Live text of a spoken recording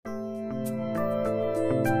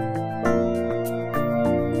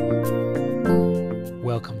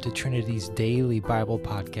welcome to Trinity's daily Bible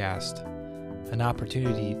podcast, an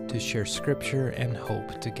opportunity to share scripture and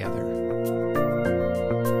hope together.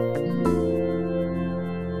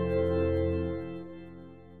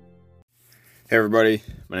 Hey everybody,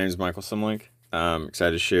 my name is Michael Simlink. I'm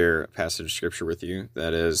excited to share a passage of scripture with you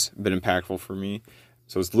that has been impactful for me.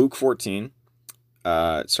 So it's Luke 14,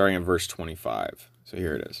 starting at verse 25. So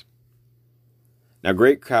here it is. Now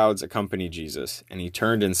great crowds accompanied Jesus, and he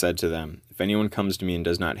turned and said to them, "If anyone comes to me and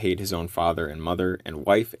does not hate his own father and mother and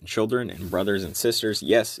wife and children and brothers and sisters,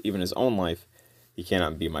 yes, even his own life, he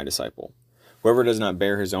cannot be my disciple. Whoever does not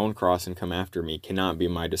bear his own cross and come after me cannot be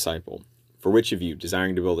my disciple. For which of you,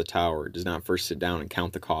 desiring to build a tower, does not first sit down and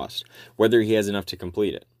count the cost, whether he has enough to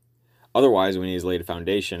complete it? Otherwise, when he has laid a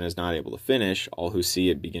foundation and is not able to finish, all who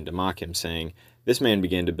see it begin to mock him, saying, 'This man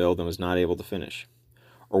began to build and was not able to finish.'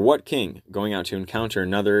 Or what king, going out to encounter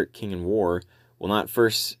another king in war, will not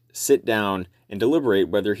first sit down and deliberate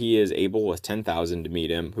whether he is able with 10,000 to meet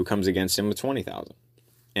him who comes against him with 20,000?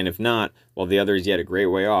 And if not, while the other is yet a great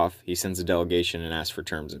way off, he sends a delegation and asks for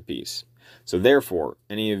terms of peace. So therefore,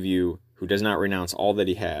 any of you who does not renounce all that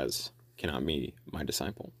he has cannot be my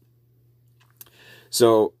disciple."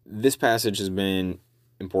 So this passage has been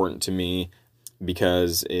important to me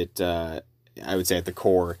because I would say at the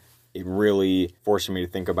core, it really forced me to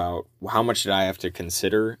think about how much did I have to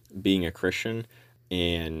consider being a Christian,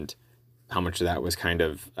 and how much of that was kind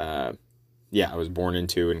of, I was born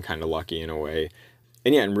into and kind of lucky in a way.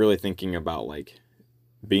 And really thinking about like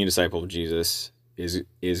being a disciple of Jesus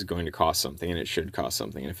is going to cost something, and it should cost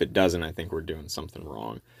something. And if it doesn't, I think we're doing something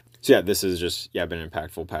wrong. So this is just, been an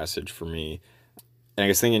impactful passage for me. And I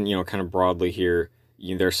guess thinking, kind of broadly here,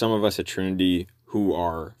 there are some of us at Trinity who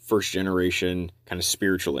are first generation kind of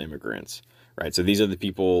spiritual immigrants, right? So these are the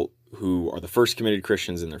people who are the first committed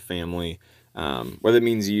Christians in their family, whether it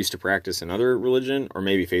means you used to practice another religion or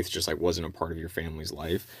maybe faith just like wasn't a part of your family's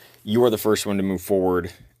life. You are the first one to move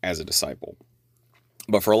forward as a disciple.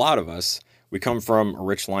 But for a lot of us, we come from a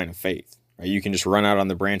rich line of faith, right? You can just run out on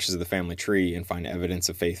the branches of the family tree and find evidence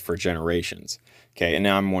of faith for generations. Okay, and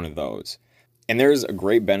now I'm one of those. And there's a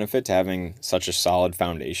great benefit to having such a solid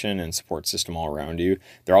foundation and support system all around you.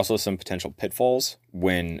 There are also some potential pitfalls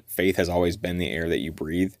when faith has always been the air that you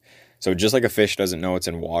breathe. So just like a fish doesn't know it's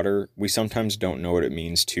in water, we sometimes don't know what it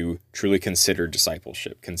means to truly consider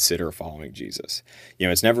discipleship, consider following Jesus.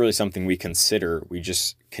 It's never really something we consider. We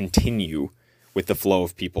just continue with the flow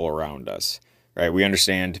of people around us, right? We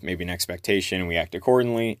understand maybe an expectation, we act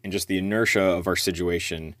accordingly, and just the inertia of our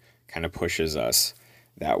situation kind of pushes us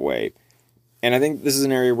that way. And I think this is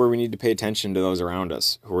an area where we need to pay attention to those around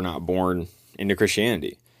us who are not born into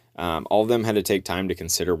Christianity. All of them had to take time to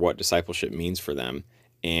consider what discipleship means for them,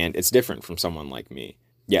 and it's different from someone like me.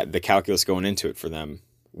 The calculus going into it for them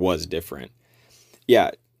was different.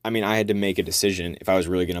 I had to make a decision if I was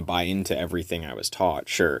really going to buy into everything I was taught.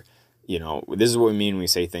 Sure, this is what we mean when we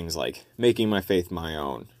say things like making my faith my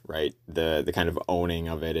own, right? The kind of owning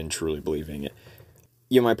of it and truly believing it.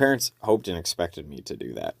 My parents hoped and expected me to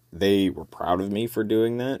do that. They were proud of me for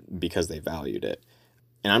doing that because they valued it.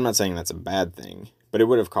 And I'm not saying that's a bad thing, but it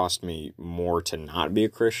would have cost me more to not be a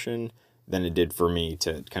Christian than it did for me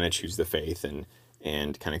to kind of choose the faith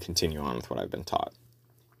and kind of continue on with what I've been taught.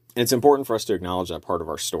 And it's important for us to acknowledge that part of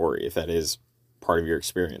our story, if that is part of your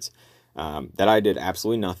experience, that I did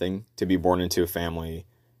absolutely nothing to be born into a family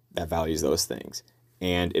that values those things.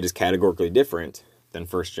 And it is categorically different than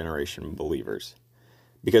first generation believers.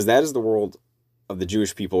 Because that is the world of the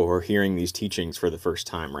Jewish people who are hearing these teachings for the first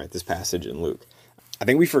time, right? This passage in Luke. I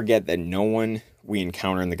think we forget that no one we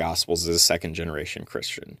encounter in the Gospels is a second generation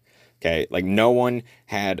Christian, okay? Like no one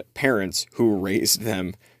had parents who raised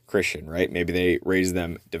them Christian, right? Maybe they raised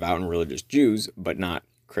them devout and religious Jews, but not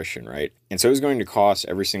Christian, right? And so it was going to cost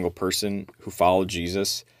every single person who followed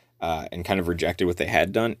Jesus and kind of rejected what they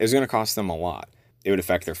had done. It was going to cost them a lot. It would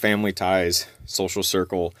affect their family ties, social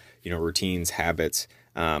circle, routines, habits,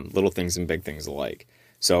 little things and big things alike.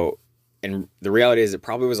 So, and the reality is it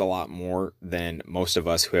probably was a lot more than most of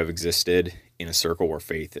us who have existed in a circle where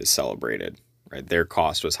faith is celebrated, right? Their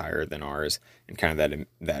cost was higher than ours and kind of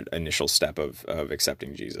that initial step of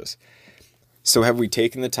accepting Jesus. So have we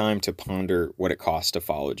taken the time to ponder what it costs to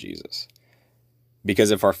follow Jesus?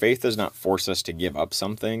 Because if our faith does not force us to give up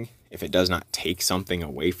something, if it does not take something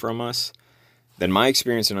away from us, then my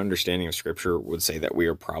experience and understanding of Scripture would say that we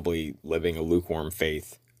are probably living a lukewarm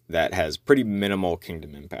faith that has pretty minimal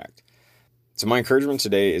kingdom impact. So my encouragement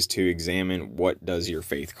today is to examine, what does your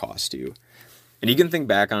faith cost you? And you can think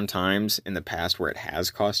back on times in the past where it has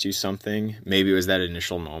cost you something. Maybe it was that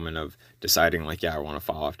initial moment of deciding I want to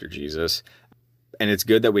follow after Jesus. And it's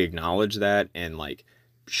good that we acknowledge that and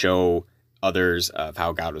show others of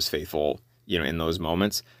how God was faithful, in those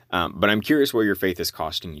moments. But I'm curious what your faith is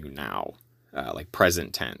costing you now, like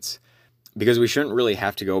present tense, because we shouldn't really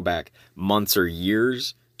have to go back months or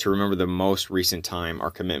years to remember the most recent time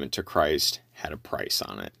our commitment to Christ had a price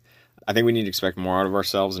on it. I think we need to expect more out of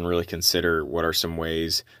ourselves and really consider what are some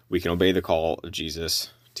ways we can obey the call of Jesus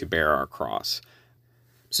to bear our cross.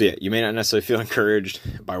 So yeah, you may not necessarily feel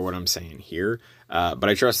encouraged by what I'm saying here, but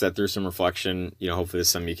I trust that through some reflection, hopefully this is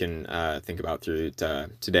something you can think about through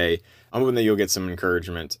today. I'm hoping that you'll get some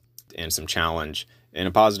encouragement and some challenge in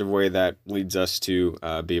a positive way that leads us to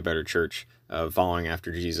be a better church, following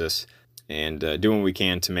after Jesus, and doing what we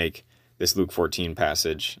can to make this Luke 14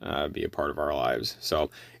 passage be a part of our lives. So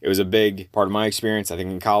it was a big part of my experience, I think,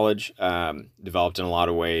 in college, developed in a lot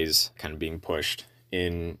of ways, kind of being pushed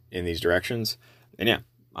in these directions. And yeah,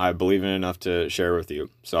 I believe in it enough to share with you.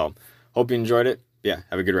 So hope you enjoyed it. Yeah,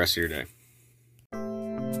 have a good rest of your day.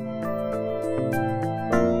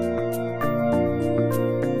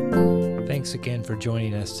 Thanks again for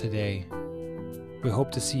joining us today. We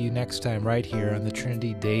hope to see you next time right here on the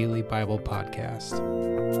Trinity Daily Bible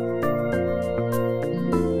Podcast.